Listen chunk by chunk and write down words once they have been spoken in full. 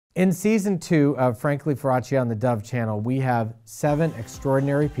In season 2 of Frankly Faraci on the Dove channel, we have 7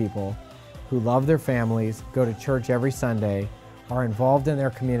 extraordinary people who love their families, go to church every Sunday, are involved in their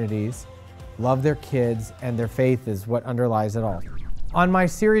communities, love their kids, and their faith is what underlies it all. On my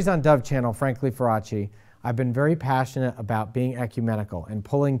series on Dove channel, Frankly Faraci, I've been very passionate about being ecumenical and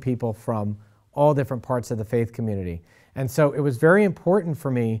pulling people from all different parts of the faith community. And so it was very important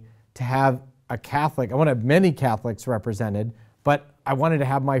for me to have a Catholic. I wanted many Catholics represented, but I wanted to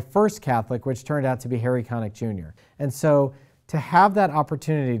have my first Catholic, which turned out to be Harry Connick Jr. And so to have that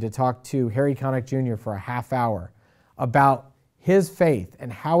opportunity to talk to Harry Connick Jr. for a half hour about his faith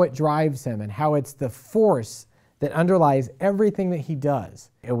and how it drives him and how it's the force that underlies everything that he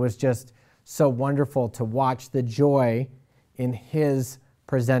does, it was just so wonderful to watch the joy in his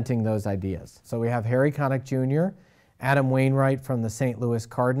presenting those ideas. So we have Harry Connick Jr., Adam Wainwright from the St. Louis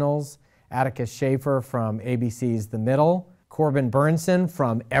Cardinals, Atticus Shaffer from ABC's The Middle, Corbin Bernsen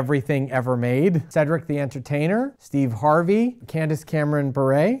from Everything Ever Made, Cedric the Entertainer, Steve Harvey, Candace Cameron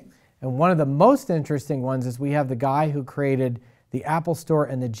Bure, and one of the most interesting ones is we have the guy who created the Apple Store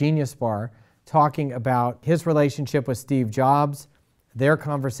and the Genius Bar talking about his relationship with Steve Jobs, their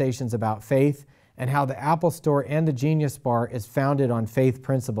conversations about faith, and how the Apple Store and the Genius Bar is founded on faith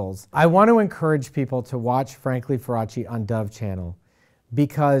principles. I want to encourage people to watch Frankly Faraci on Dove channel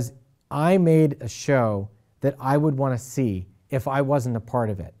because I made a show that I would want to see if I wasn't a part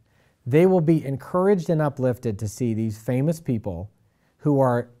of it. They will be encouraged and uplifted to see these famous people who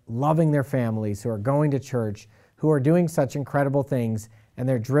are loving their families, who are going to church, who are doing such incredible things, and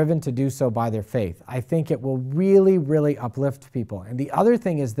they're driven to do so by their faith. I think it will really, really uplift people. And the other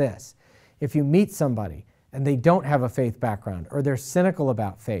thing is this, if you meet somebody and they don't have a faith background or they're cynical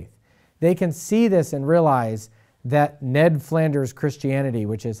about faith, they can see this and realize that Ned Flanders Christianity,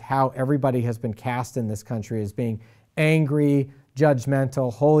 which is how everybody has been cast in this country as being angry,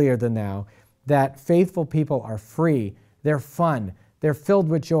 judgmental, holier than thou, that faithful people are free, they're fun, they're filled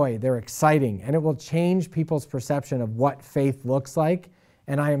with joy, they're exciting, and it will change people's perception of what faith looks like.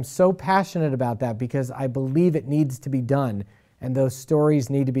 And I am so passionate about that because I believe it needs to be done and those stories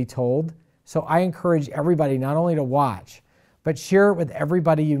need to be told. So I encourage everybody not only to watch, but share it with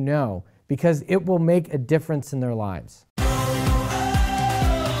everybody you know, because it will make a difference in their lives.